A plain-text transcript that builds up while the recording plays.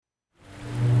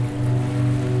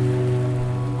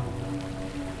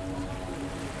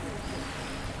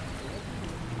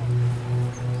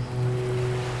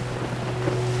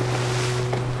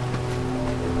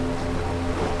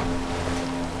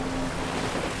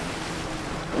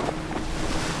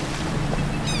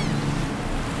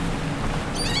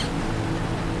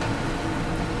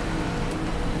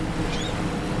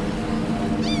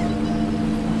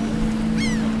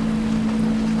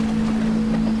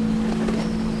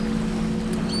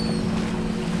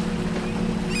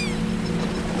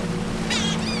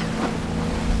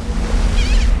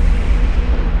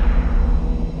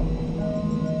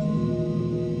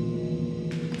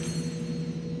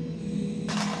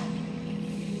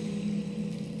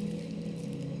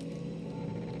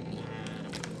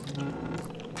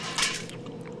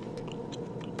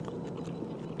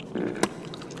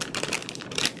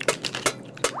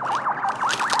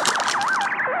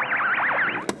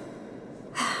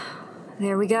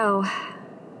There we go.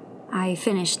 I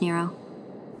finished, Nero.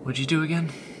 What'd you do again?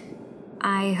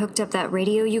 I hooked up that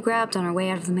radio you grabbed on our way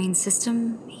out of the main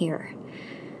system. Here.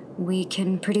 We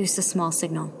can produce a small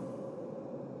signal.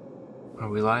 Are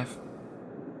we live?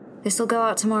 This'll go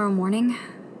out tomorrow morning.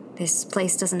 This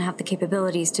place doesn't have the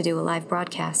capabilities to do a live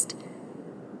broadcast.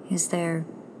 Is there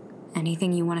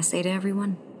anything you want to say to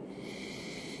everyone?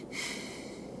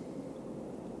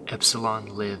 Epsilon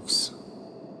lives.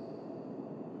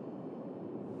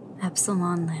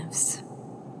 Epsilon lives.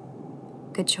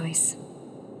 Good choice.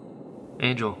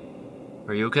 Angel,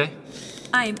 are you okay?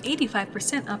 I am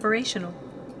 85% operational.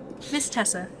 Miss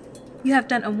Tessa, you have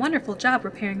done a wonderful job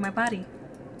repairing my body.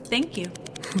 Thank you.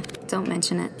 Don't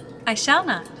mention it. I shall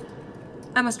not.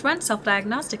 I must run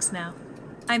self-diagnostics now.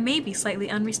 I may be slightly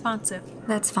unresponsive.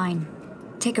 That's fine.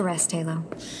 Take a rest, Halo.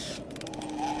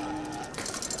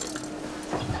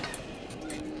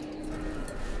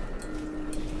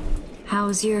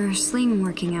 How's your sling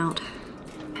working out?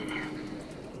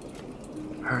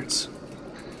 Hurts.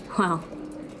 Well,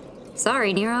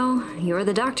 sorry, Nero. You're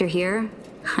the doctor here.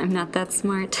 I'm not that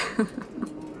smart.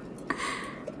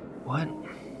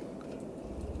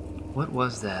 What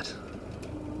was that?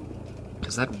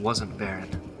 Because that wasn't Baron.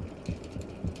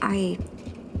 I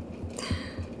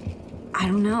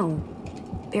don't know.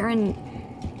 Baron,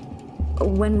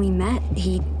 when we met,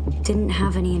 he didn't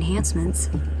have any enhancements.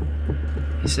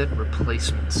 He said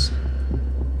replacements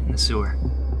in the sewer.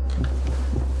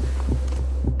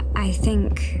 I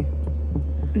think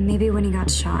maybe when he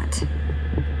got shot.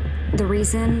 The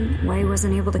reason why he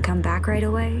wasn't able to come back right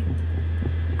away,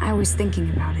 I was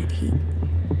thinking about it. He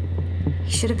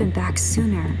should have been back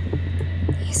sooner.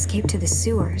 He escaped to the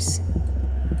sewers.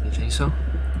 You think so?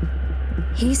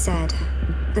 He said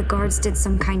the guards did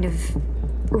some kind of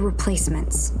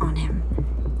replacements on him.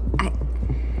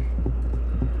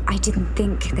 I didn't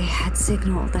think they had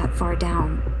signal that far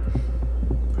down.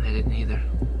 I didn't either.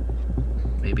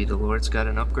 Maybe the Lord's got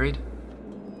an upgrade?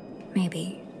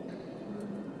 Maybe.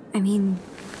 I mean,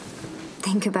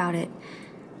 think about it.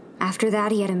 After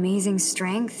that, he had amazing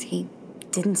strength. He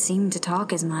didn't seem to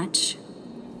talk as much.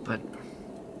 But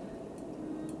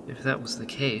if that was the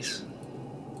case,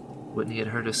 wouldn't he have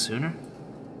hurt us sooner?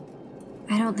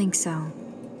 I don't think so.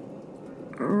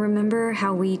 Remember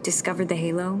how we discovered the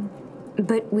halo?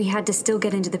 But we had to still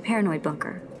get into the paranoid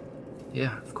bunker.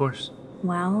 Yeah, of course.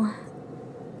 Well,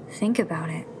 think about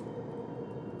it.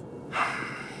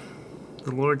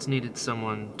 The Lords needed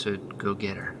someone to go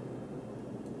get her.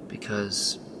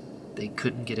 Because they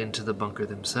couldn't get into the bunker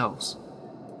themselves.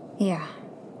 Yeah.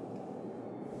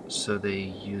 So they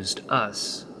used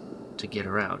us to get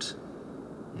her out.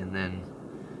 And then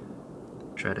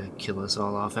try to kill us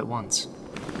all off at once.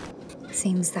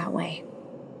 Seems that way.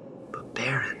 But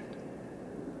Baron,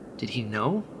 did he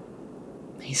know?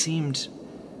 He seemed,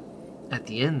 at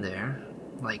the end there,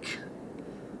 like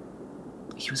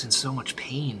he was in so much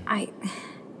pain.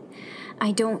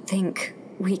 I don't think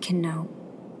we can know.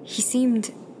 He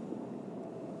seemed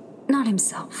not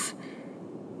himself.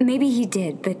 Maybe he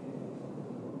did, but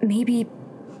maybe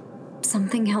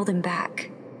something held him back.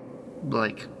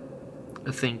 Like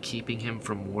a thing keeping him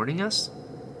from warning us?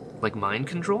 Like mind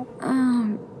control?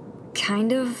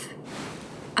 Kind of.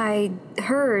 I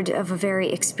heard of a very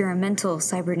experimental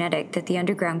cybernetic that the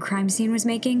underground crime scene was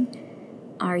making.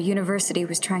 Our university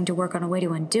was trying to work on a way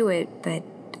to undo it, but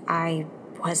I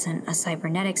wasn't a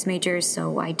cybernetics major,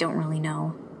 so I don't really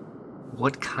know.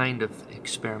 What kind of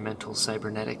experimental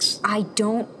cybernetics? I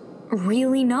don't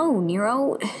really know,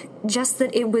 Nero. Just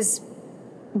that it was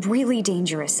really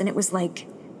dangerous, and it was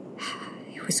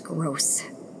gross.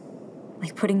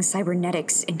 Like putting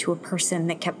cybernetics into a person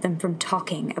that kept them from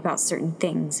talking about certain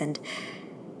things, and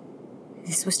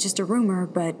this was just a rumor,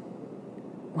 but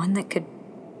one that could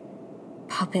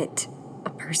puppet a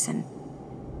person.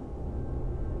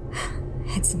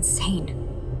 It's insane.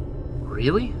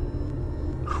 Really?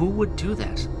 Who would do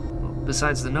that?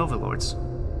 Besides the Nova Lords?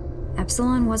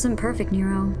 Epsilon wasn't perfect,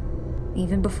 Nero.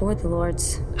 Even before the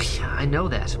Lords. Yeah, I know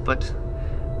that, but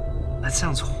that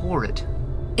sounds horrid.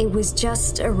 It was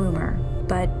just a rumor,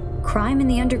 but crime in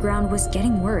the underground was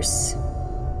getting worse.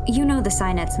 You know the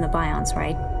Cynets and the Bions,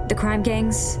 right? The crime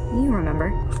gangs? You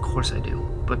remember. Of course I do,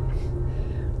 but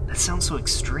that sounds so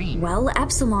extreme. Well,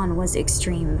 Epsilon was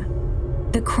extreme.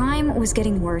 The crime was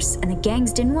getting worse, and the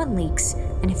gangs didn't want leaks,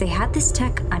 and if they had this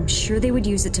tech, I'm sure they would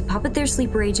use it to puppet their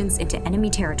sleeper agents into enemy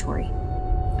territory.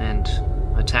 And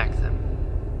attack them.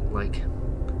 Like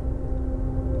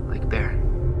Like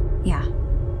Baron. Yeah.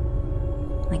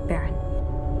 Like Baron.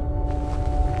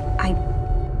 I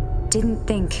didn't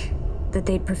think that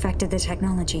they'd perfected the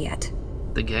technology yet.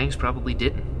 The gangs probably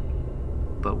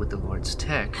didn't. But with the Lord's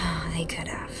tech... They could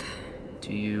have.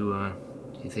 Do you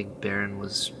think Baron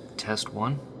was test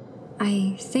 1?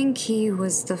 I think he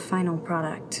was the final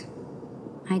product.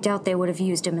 I doubt they would have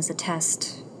used him as a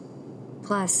test.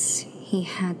 Plus, he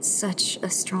had such a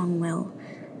strong will.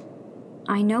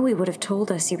 I know he would have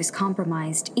told us he was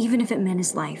compromised, even if it meant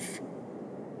his life.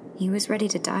 He was ready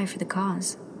to die for the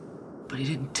cause. But he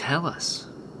didn't tell us.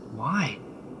 Why?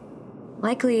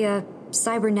 Likely a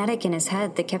cybernetic in his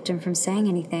head that kept him from saying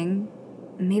anything.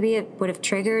 Maybe it would have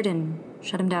triggered and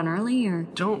shut him down early, or...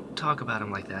 Don't talk about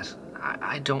him like that.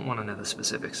 I don't want to know the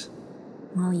specifics.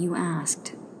 Well, you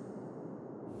asked.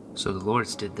 So the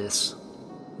Lords did this.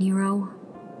 Nero,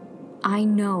 I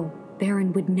know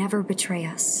Baron would never betray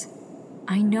us.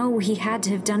 I know he had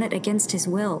to have done it against his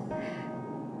will.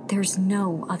 There's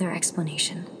no other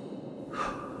explanation.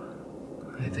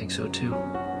 I think so too.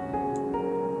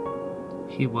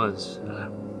 He was,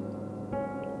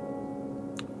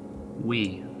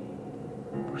 we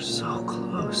were so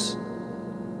close.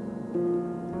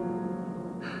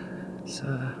 It's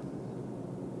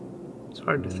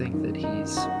hard to think that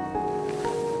he's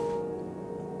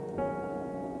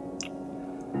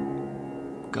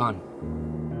gone.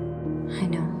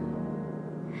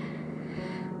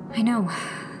 I know.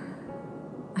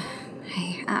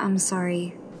 Hey, I'm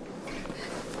sorry.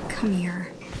 Come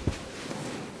here.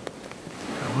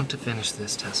 I want to finish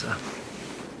this, Tessa.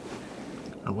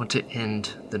 I want to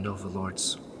end the Nova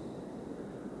Lords.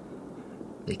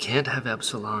 They can't have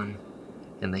Epsilon,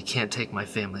 and they can't take my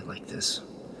family like this.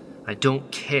 I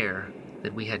don't care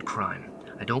that we had crime.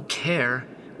 I don't care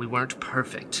we weren't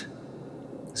perfect.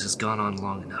 This has gone on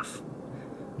long enough.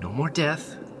 No more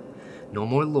death. No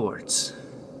more Lords.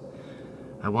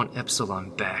 I want Epsilon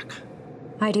back.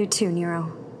 I do too,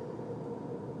 Nero.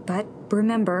 But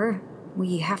remember,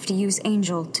 we have to use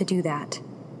Angel to do that.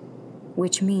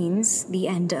 Which means the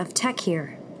end of Tech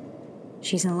here.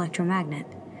 She's an electromagnet.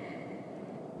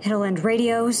 It'll end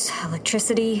radios,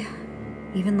 electricity,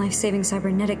 even life-saving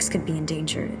cybernetics could be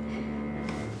endangered.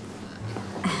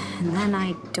 And then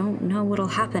I don't know what'll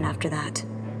happen after that.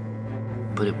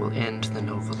 But it will end the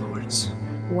Nova Lords.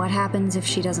 What happens if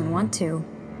she doesn't want to?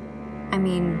 I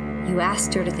mean, you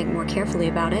asked her to think more carefully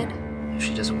about it. If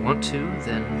she doesn't want to,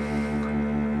 then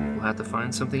we'll have to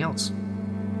find something else.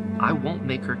 I won't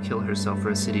make her kill herself for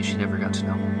a city she never got to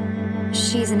know.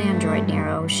 She's an android,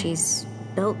 Nero. She's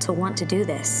built to want to do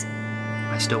this.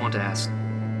 I still want to ask.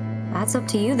 That's up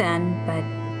to you then, but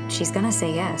she's gonna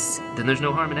say yes. Then there's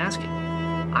no harm in asking.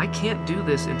 I can't do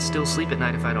this and still sleep at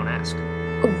night if I don't ask.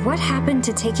 What happened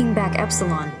to taking back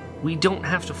Epsilon? We don't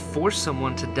have to force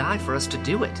someone to die for us to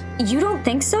do it. You don't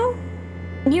think so?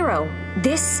 Nero,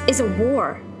 this is a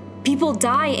war. People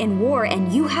die in war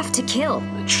and you have to kill.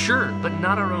 Sure, but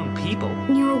not our own people.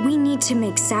 Nero, we need to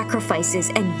make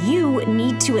sacrifices and you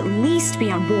need to at least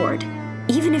be on board.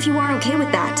 Even if you aren't okay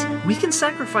with that. We can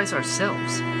sacrifice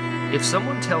ourselves. If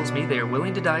someone tells me they are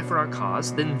willing to die for our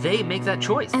cause, then they make that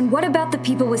choice. And what about the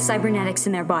people with cybernetics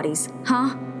in their bodies,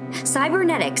 huh?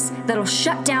 Cybernetics that'll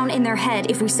shut down in their head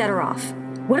if we set her off.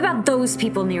 What about those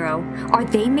people, Nero? Are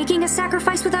they making a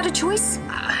sacrifice without a choice?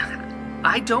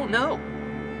 I don't know.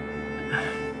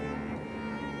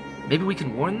 Maybe we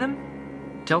can warn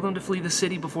them? Tell them to flee the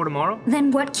city before tomorrow?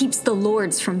 Then what keeps the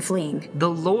Lords from fleeing? The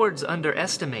Lords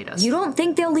underestimate us. You don't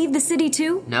think they'll leave the city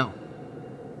too? No.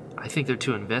 I think they're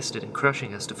too invested in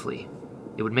crushing us to flee.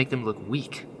 It would make them look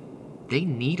weak. They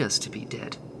need us to be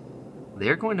dead.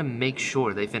 They're going to make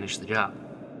sure they finish the job.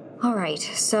 All right,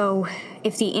 so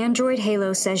if the android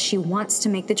Halo says she wants to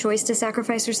make the choice to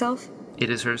sacrifice herself? It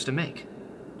is hers to make.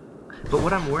 But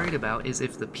what I'm worried about is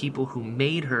if the people who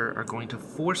made her are going to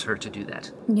force her to do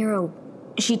that. Nero,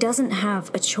 she doesn't have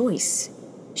a choice.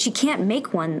 She can't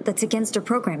make one that's against her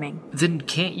programming. Then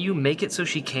can't you make it so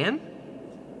she can?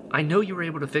 I know you were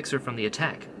able to fix her from the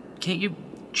attack. Can't you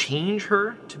change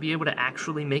her to be able to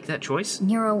actually make that choice?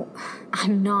 Nero,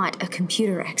 I'm not a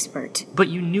computer expert. But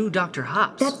you knew Dr.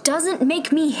 Hobbs. That doesn't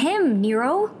make me him,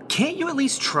 Nero. Can't you at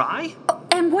least try? Oh,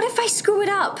 and what if I screw it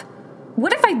up?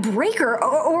 What if I break her,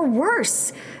 or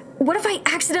worse? What if I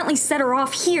accidentally set her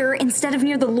off here instead of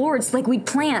near the Lords like we'd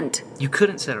planned? You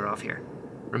couldn't set her off here.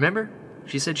 Remember?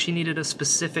 She said she needed a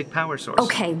specific power source.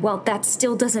 Okay, well, that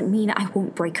still doesn't mean I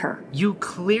won't break her. You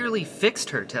clearly fixed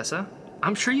her, Tessa.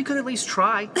 I'm sure you could at least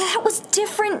try. That was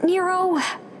different, Nero.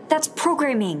 That's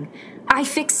programming. I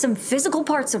fixed some physical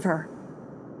parts of her.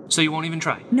 So you won't even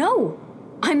try? No.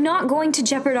 I'm not going to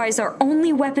jeopardize our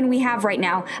only weapon we have right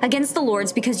now against the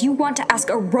Lords because you want to ask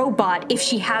a robot if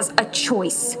she has a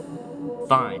choice.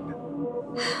 Fine.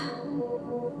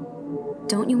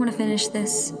 Don't you want to finish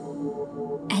this?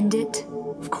 End it?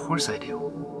 Of course I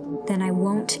do. Then I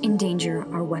won't endanger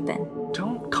our weapon.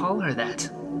 Don't call her that.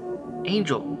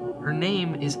 Angel. Her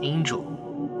name is Angel.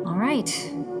 All right.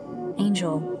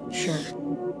 Angel, sure.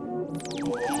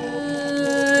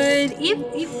 Good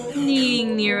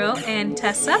evening, Nero and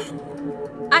Tessa.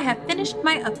 I have finished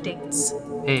my updates.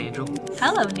 Hey, Angel.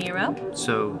 Hello, Nero.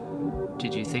 So,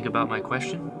 did you think about my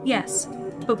question? Yes,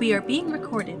 but we are being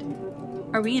recorded.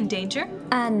 Are we in danger?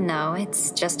 No,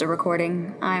 it's just a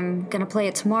recording. I'm gonna play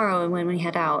it tomorrow when we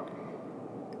head out.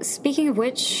 Speaking of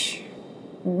which,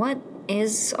 what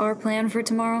is our plan for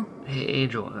tomorrow? Hey,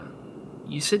 Angel,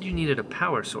 you said you needed a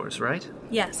power source, right?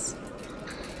 Yes.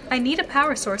 I need a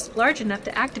power source large enough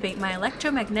to activate my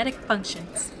electromagnetic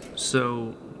functions.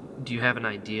 So, do you have an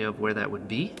idea of where that would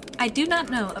be? I do not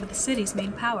know of the city's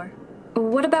main power.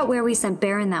 What about where we sent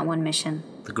Baron that one mission?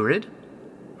 The grid?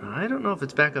 I don't know if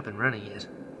it's back up and running yet.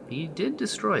 He did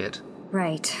destroy it.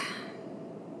 Right.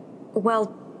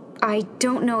 Well, I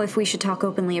don't know if we should talk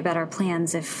openly about our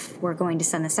plans if we're going to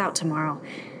send this out tomorrow.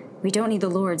 We don't need the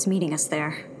Lords meeting us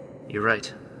there. You're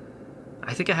right.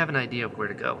 I think I have an idea of where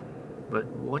to go. But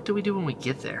what do we do when we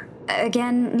get there?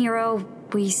 Again, Nero,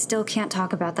 we still can't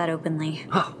talk about that openly.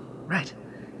 Oh, right.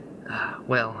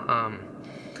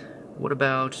 What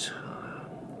about...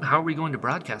 how are we going to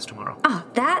broadcast tomorrow? Ah,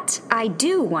 that I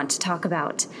do want to talk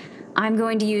about. I'm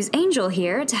going to use Angel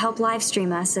here to help live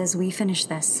stream us as we finish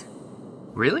this.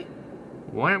 Really?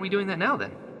 Why aren't we doing that now,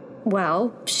 then?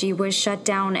 Well, she was shut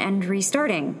down and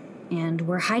restarting, and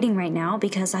we're hiding right now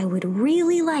because I would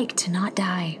really like to not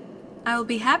die. I will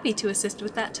be happy to assist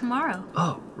with that tomorrow.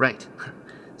 Oh, right.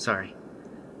 Sorry.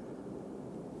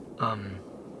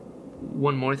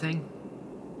 One more thing.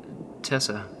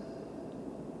 Tessa,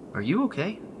 are you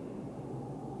okay?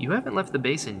 You haven't left the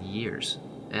base in years,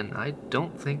 and I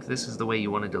don't think this is the way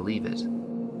you wanted to leave it.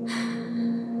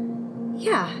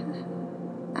 Yeah,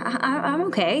 I'm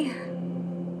okay.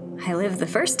 I lived the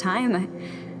first time.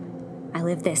 I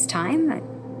lived this time.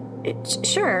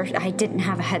 Sure, I didn't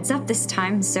have a heads up this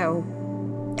time, so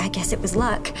I guess it was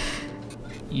luck.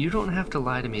 You don't have to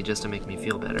lie to me just to make me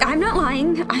feel better. I'm not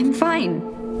lying. I'm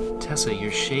fine. Tessa,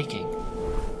 you're shaking.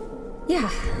 Yeah,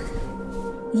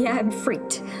 I'm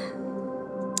freaked.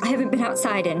 I haven't been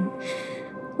outside in,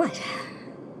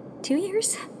 2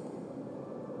 years?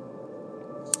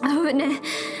 Oh, and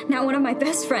now one of my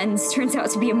best friends turns out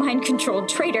to be a mind-controlled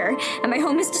traitor, and my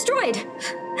home is destroyed.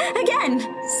 Again!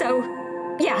 So,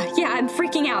 yeah, I'm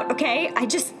freaking out, okay?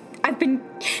 I've been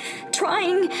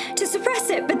trying to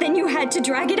suppress it, but then you had to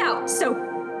drag it out, so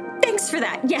thanks for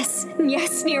that. Yes,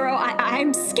 Nero,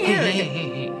 I'm scared.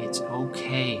 Hey, it's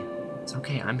okay. It's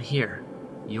okay, I'm here.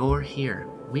 You're here.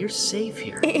 We're safe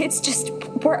here. It's just,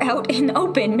 we're out in the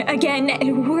open again,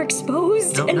 and we're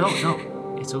exposed.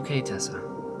 No. It's okay, Tessa.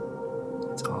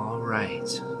 It's all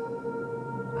right.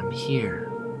 I'm here.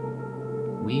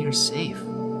 We are safe.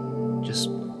 Just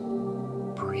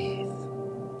breathe.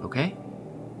 Okay?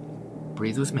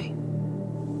 Breathe with me.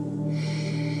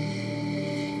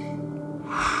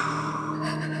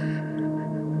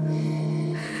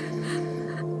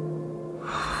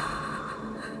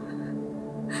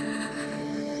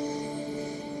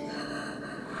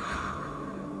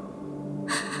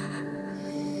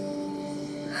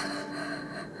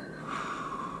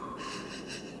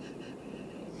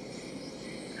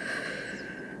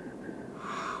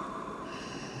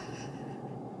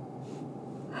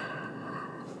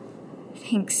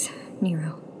 Thanks,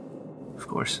 Nero. Of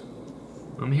course.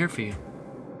 I'm here for you.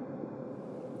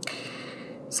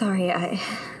 Sorry,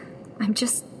 I'm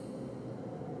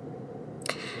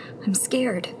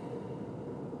scared.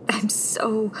 I'm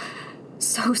so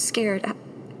scared.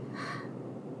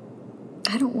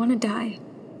 I don't want to die.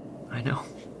 I know.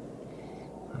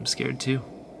 I'm scared too.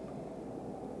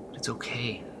 It's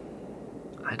okay.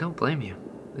 I don't blame you.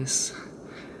 This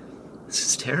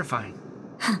is terrifying.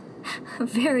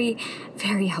 Very,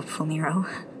 very helpful, Nero.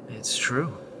 It's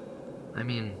true. I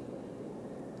mean,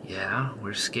 yeah,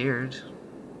 we're scared,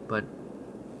 but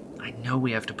I know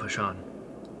we have to push on.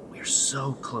 We're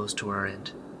so close to our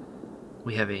end.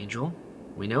 We have Angel.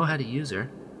 We know how to use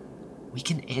her. We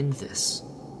can end this.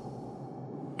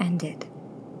 End it.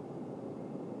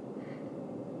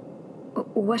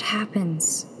 What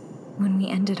happens when we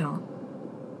end it all?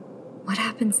 What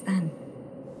happens then?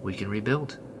 We can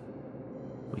rebuild.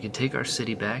 We can take our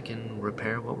city back and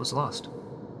repair what was lost.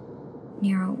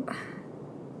 Nero,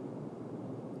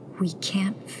 we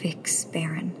can't fix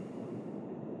Baron.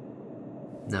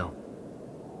 No,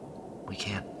 we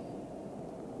can't.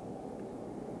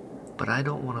 But I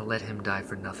don't want to let him die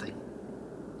for nothing.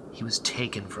 He was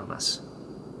taken from us.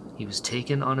 He was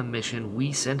taken on a mission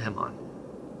we sent him on.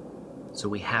 So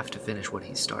we have to finish what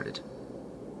he started.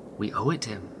 We owe it to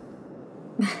him.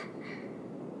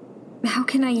 How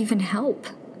can I even help?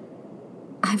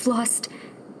 I've lost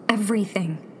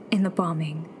everything in the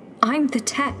bombing. I'm the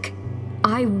tech.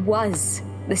 I was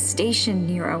the station,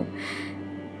 Nero.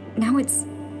 Now it's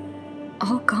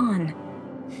all gone.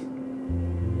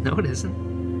 No, it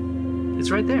isn't.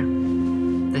 It's right there.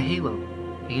 The halo.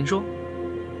 Angel,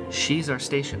 she's our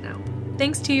station now.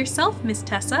 Thanks to yourself, Miss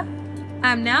Tessa.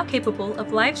 I am now capable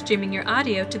of live streaming your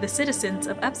audio to the citizens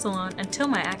of Epsilon until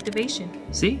my activation.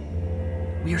 See?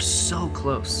 We are so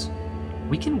close.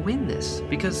 We can win this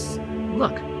because,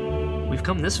 look, we've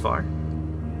come this far.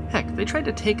 Heck, they tried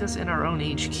to take us in our own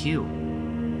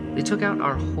HQ. They took out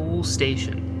our whole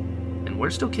station, and we're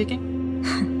still kicking?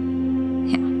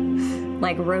 Yeah,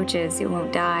 like roaches who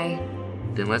won't die.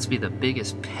 Then let's be the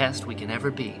biggest pest we can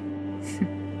ever be.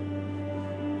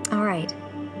 All right.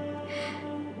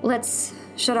 Let's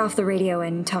shut off the radio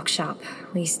and talk shop.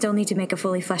 We still need to make a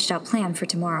fully fleshed out plan for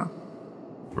tomorrow.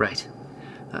 Right.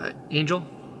 Angel,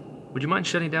 would you mind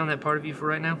shutting down that part of you for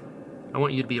right now? I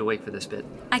want you to be awake for this bit.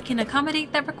 I can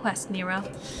accommodate that request, Nero.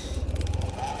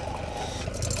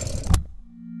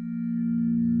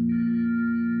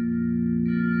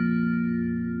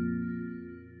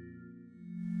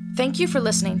 Thank you for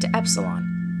listening to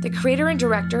Epsilon. The creator and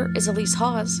director is Elise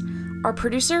Hawes. Our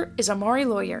producer is Amari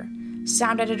Lawyer.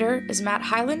 Sound editor is Matt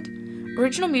Hyland.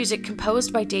 Original music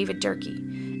composed by David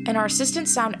Durkee. And our assistant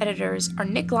sound editors are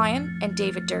Nick Lyon and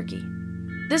David Durkee.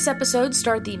 This episode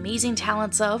starred the amazing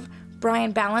talents of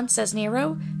Brian Balance as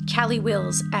Nero, Callie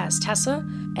Wills as Tessa,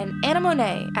 and Anna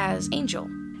Monet as Angel.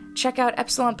 Check out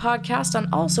Epsilon Podcast on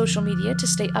all social media to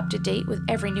stay up to date with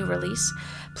every new release.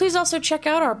 Please also check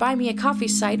out our Buy Me a Coffee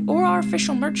site or our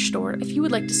official merch store if you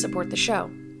would like to support the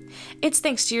show. It's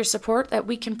thanks to your support that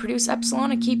we can produce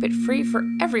Epsilon and keep it free for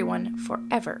everyone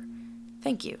forever.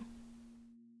 Thank you.